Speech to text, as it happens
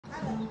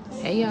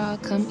Hey y'all,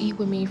 come eat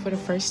with me for the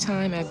first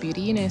time at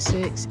Beauty in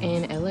Essex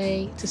in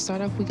LA. To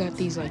start off, we got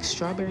these like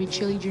strawberry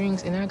chili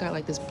drinks, and then I got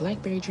like this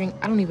blackberry drink.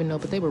 I don't even know,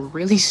 but they were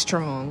really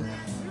strong.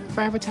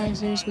 For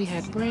appetizers, we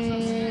had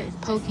bread,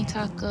 poke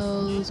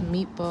tacos,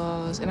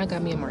 meatballs, and I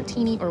got me a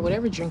martini or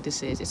whatever drink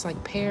this is. It's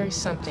like pear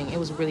something. It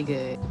was really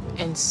good.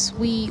 And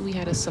sweet, we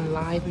had us some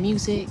live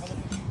music.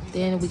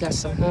 Then we got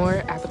some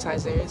more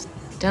appetizers.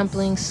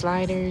 Dumplings,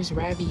 sliders,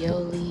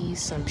 ravioli,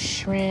 some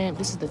shrimp.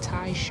 This is the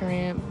Thai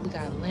shrimp. We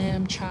got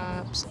lamb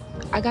chops.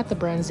 I got the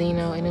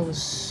branzino and it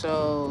was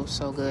so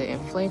good and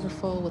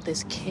flavorful with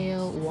this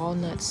kale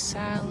walnut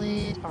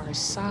salad, our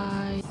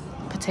side,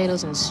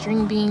 potatoes and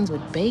string beans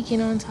with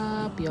bacon on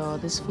top. Y'all,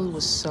 this food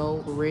was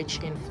so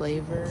rich in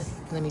flavor.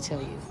 Let me tell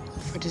you.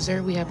 For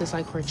dessert, we have this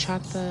like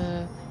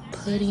horchata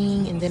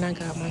pudding, and then I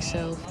got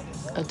myself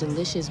a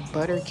delicious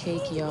butter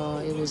cake, y'all.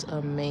 It was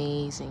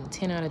amazing.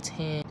 10 out of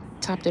 10.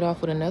 Topped it off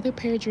with another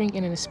pear drink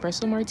and an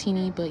espresso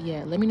martini. But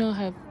yeah, let me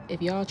know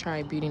if y'all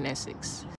tried Beauty in Essex.